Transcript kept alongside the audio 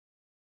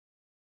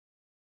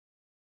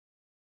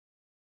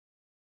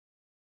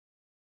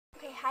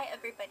Hi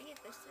everybody,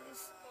 this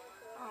is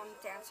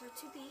Dancer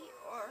to Be,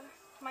 or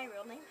my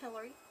real name,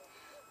 Hillary.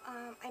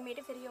 I made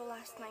a video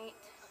last night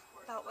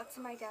about what's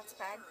in my dance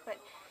bag,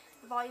 but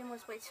the volume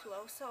was way too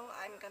low, so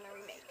I'm gonna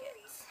remake it.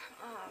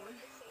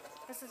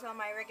 This is on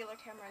my regular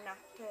camera,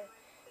 not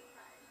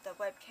the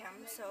webcam,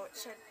 so it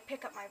should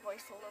pick up my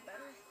voice a little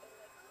better.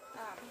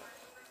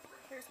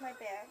 Here's my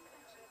bag.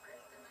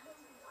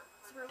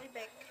 It's really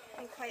big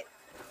and quite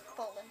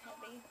full and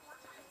heavy.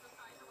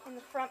 In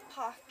the front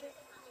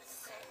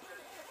pockets,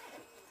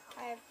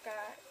 I've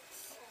got,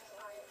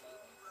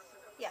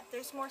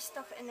 there's more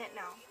stuff in it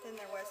now than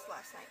there was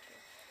last night too.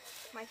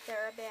 My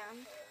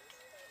Theraband,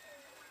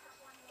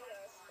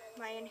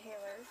 my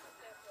inhaler,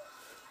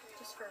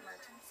 just for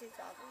emergencies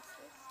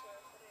obviously,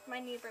 my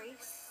knee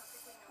brace,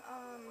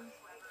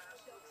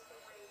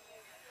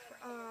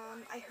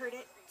 I heard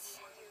it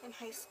in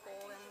high school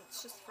and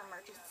it's just for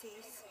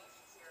emergencies.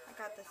 I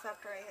got this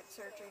after I had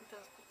surgery and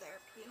physical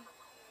therapy.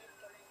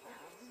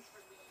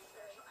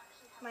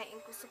 My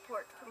ankle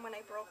support from when I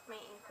broke my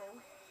ankle.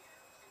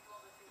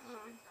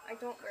 I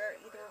don't wear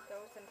either of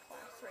those in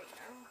class right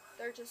now.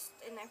 They're just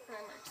in there for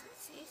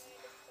emergencies.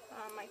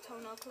 My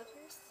toenail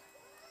clippers,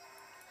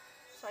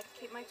 so I can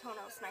keep my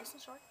toenails nice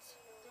and short.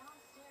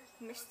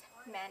 Miss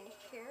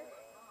Manicure.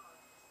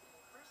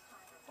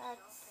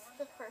 That's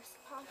the first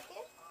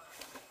pocket.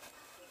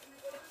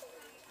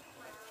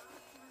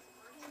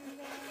 And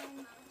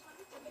then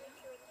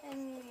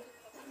in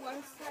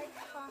one side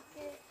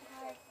pocket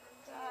I've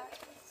got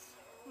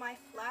my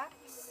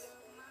flats.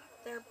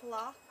 They're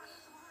bloch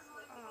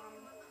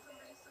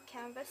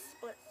canvas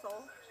split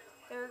sole.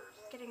 They're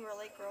getting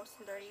really gross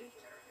and dirty.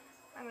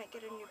 I might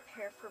get a new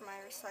pair for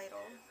my recital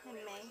in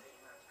May.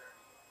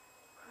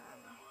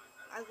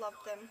 I love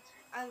them.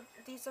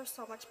 These are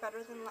so much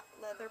better than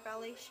leather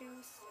ballet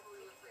shoes.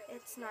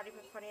 It's not even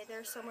funny.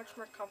 They're so much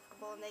more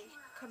comfortable and they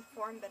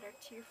conform better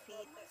to your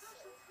feet.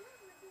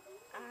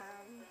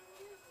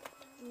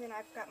 And then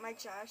I've got my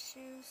jazz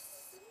shoes.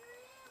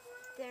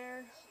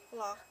 They're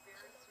bloch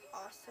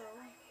also,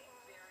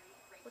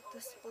 with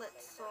the split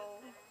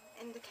sole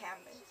and the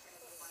canvas.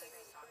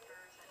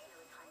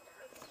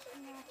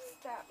 And that's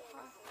that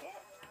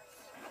pocket.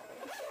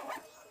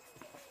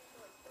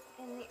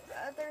 In the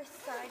other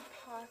side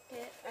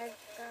pocket, I've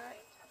got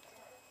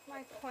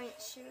my point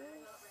shoes.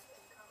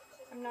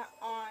 I'm not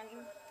on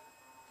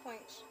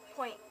point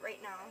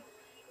right now.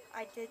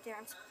 I did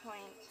dance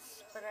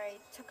points, but I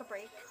took a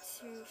break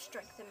to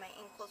strengthen my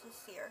ankles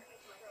this year,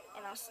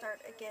 and I'll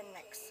start again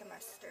next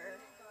semester.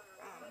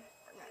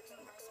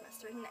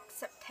 Next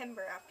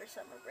September after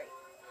summer break.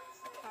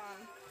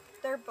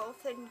 They're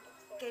both in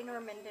gaynor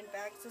minden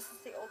bags. This is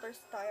the older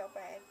style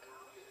bag.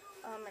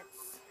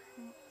 It's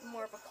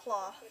more of a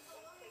cloth.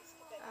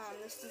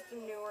 This is the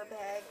newer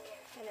bag,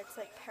 and it's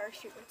like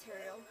parachute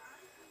material.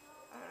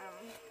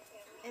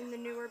 In the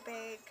newer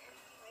bag,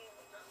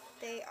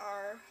 they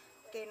are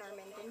gaynor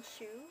minden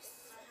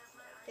shoes.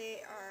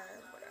 They are,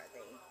 what are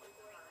they?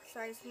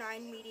 Size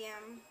 9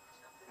 medium,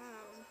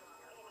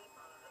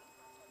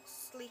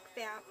 sleek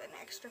vamp and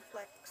extra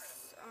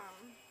flex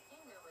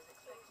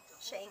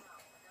shank.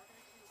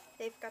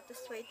 They've got the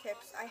suede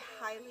tips. I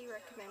highly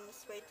recommend the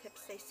suede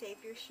tips. They save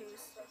your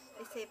shoes.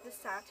 They save the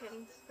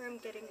satin from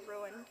getting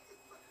ruined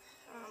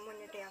when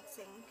you're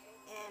dancing,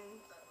 and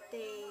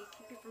they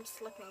keep you from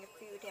slipping if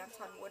you dance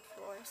on wood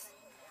floors.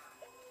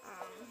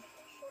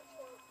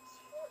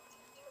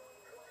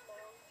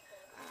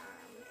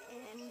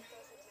 And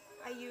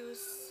I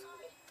use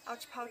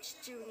Ouch Pouch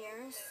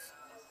Juniors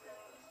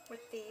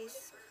with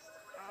these.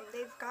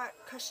 They've got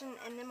cushion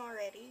in them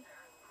already,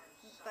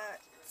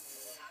 but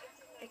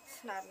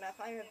it's not enough.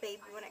 I'm a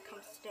baby when it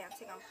comes to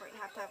dancing on point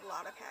and have to have a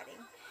lot of padding.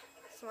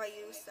 So I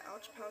use the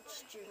Ouch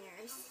Pouch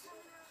Juniors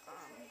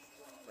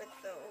with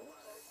those.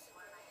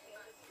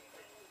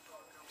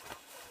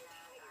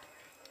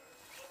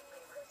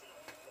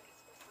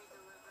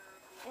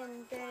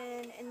 And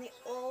then in the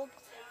old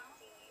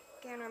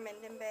gaynor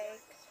minden bag,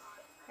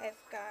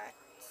 I've got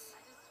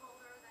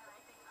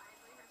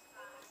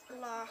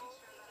bloch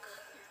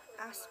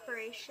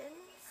aspirations.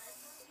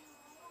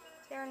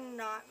 They're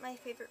not my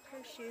favorite pair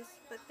of shoes,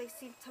 but they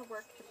seem to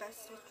work the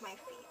best with my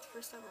feet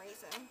for some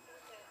reason.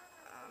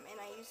 And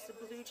I use the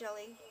blue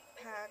jelly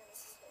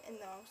pads in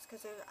those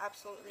because there's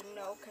absolutely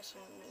no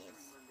cushion in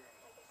these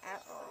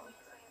at all.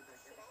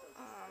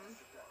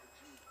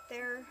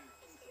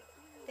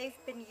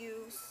 They've been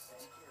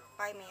used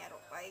by me. I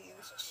don't buy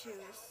used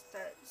shoes.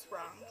 That's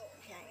wrong. You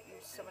can't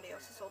use somebody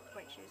else's old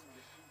point shoes.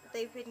 But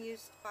they've been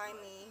used by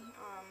me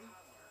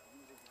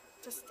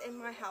just in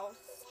my house,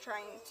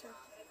 trying to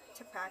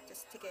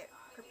practice to get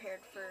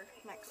prepared for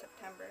next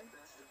September.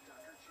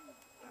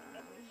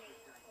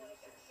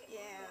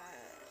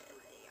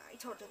 I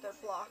told you they're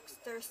blocks.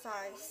 They're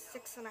size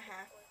 6.5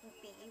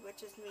 B,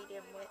 which is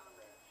medium width.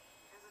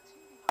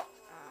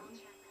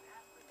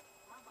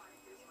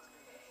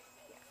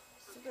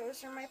 So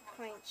those are my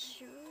point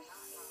shoes.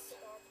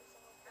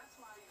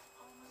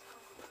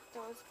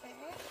 Those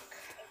back.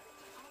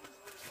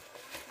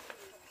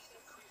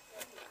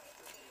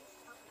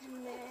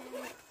 And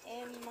then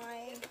in my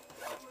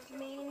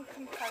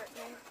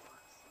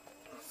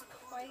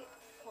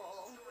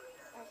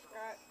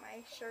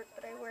shirt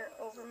that I wear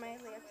over my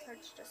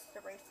leotards, just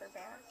a racer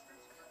back.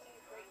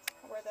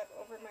 I wear that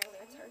over my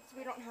leotards.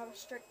 We don't have a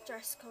strict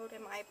dress code in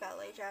my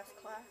ballet jazz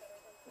class.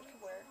 We can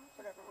wear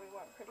whatever we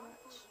want pretty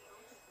much.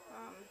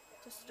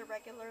 Just a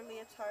regular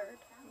leotard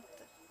with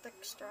the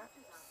thick straps.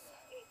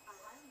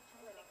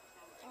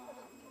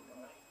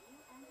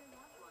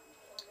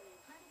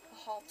 A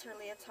halter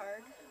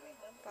leotard.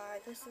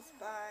 This is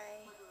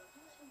by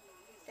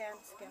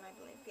Danskin, I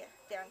believe. Yeah,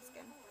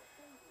 Danskin.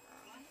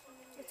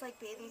 It's like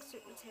bathing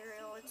suit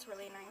material. It's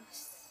really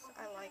nice.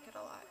 I like it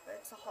a lot, but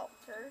it's a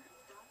halter.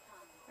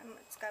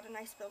 It's got a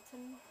nice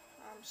built-in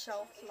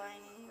shelf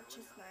lining, which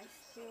is nice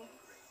too.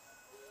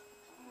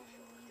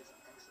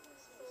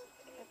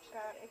 I've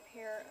got a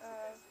pair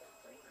of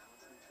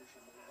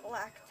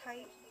black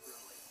tights.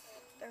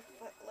 They're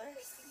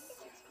footless.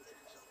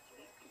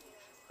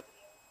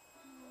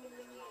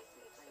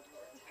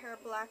 A pair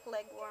of black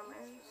leg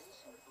warmers.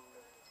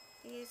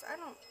 These, I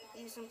don't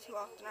use them too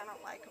often. I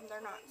don't like them.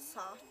 They're not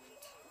soft.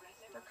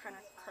 They're kind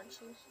of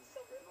crunchy.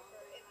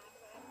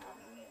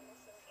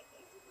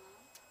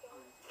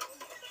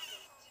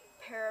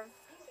 Pair of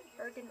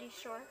burgundy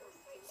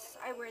shorts.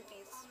 I wear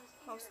these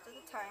most of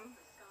the time.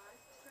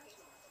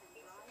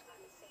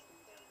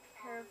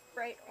 Pair of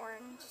bright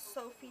orange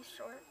Sophie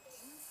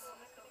shorts.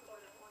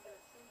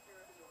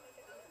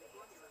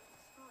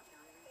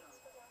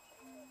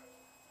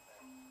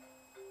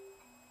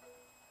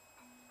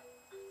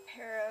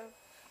 Pair of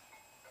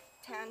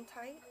tan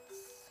tights.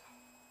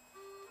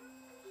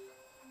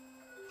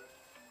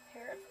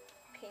 Pair of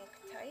pink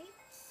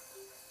tights.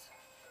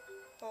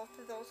 Both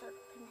of those are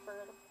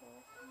convertible.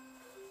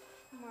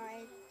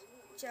 My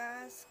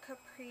jazz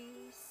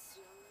capris.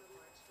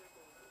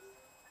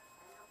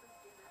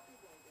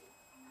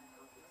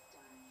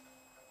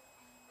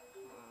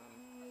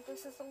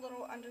 This is a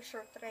little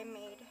undershirt that I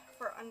made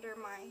for under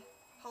my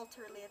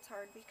halter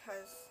leotard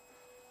because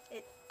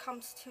it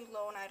comes too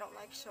low and I don't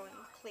like showing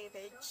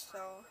cleavage,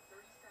 so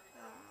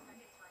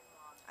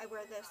I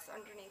wear this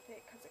underneath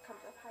it because it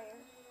comes up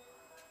higher.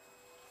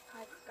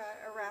 I've got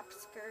a wrap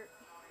skirt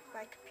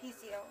by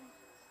Capizio.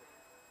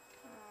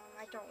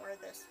 I don't wear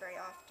this very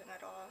often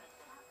at all,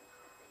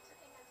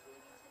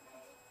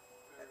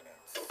 but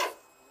it's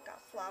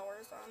got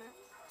flowers on it.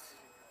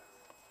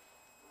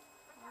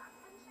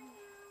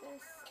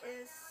 This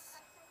is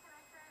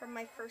from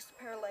my first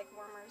pair of leg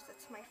warmers.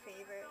 It's my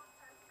favorite.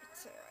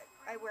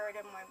 I wear it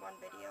in my one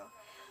video.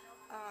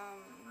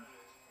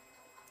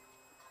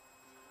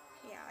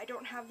 Yeah, I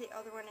don't have the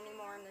other one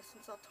anymore, and this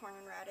one's all torn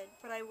and ratted,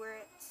 but I wear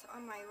it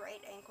on my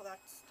right ankle.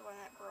 That's the one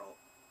that broke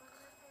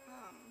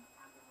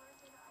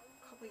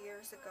a couple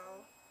years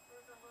ago,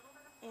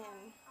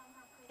 and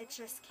it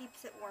just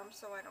keeps it warm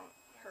so I don't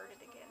hurt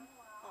it again.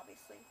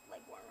 Obviously,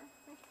 leg warmer.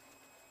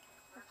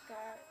 I've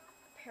got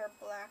a pair of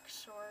black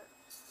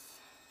shorts.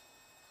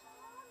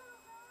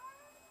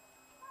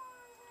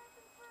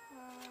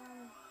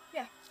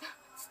 Yeah,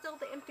 still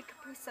the empty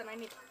Capri Sun. I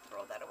need to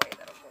throw that away.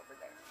 That'll go over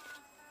there.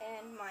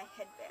 And my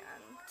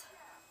headband.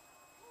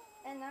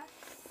 And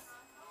that's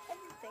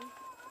everything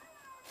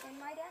in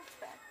my dance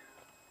bag.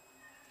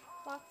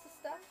 Lots of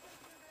stuff.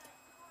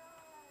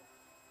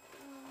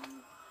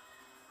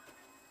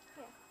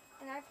 Yeah.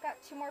 And I've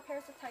got 2 more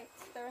pairs of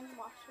tights. They're in the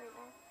wash right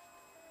now.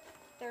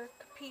 They're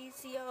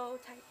Capizio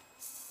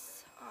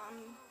tights.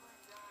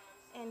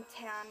 In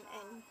tan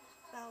and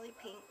valley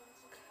pink.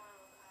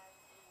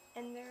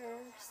 And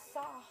they're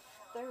soft.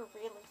 They're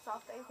really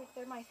soft. I think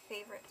they're my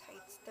favorite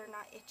tights. They're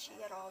not itchy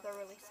at all. They're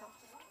really soft.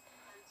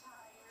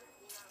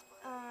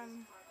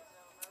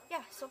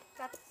 Yeah, so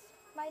that's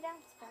my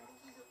dance bag.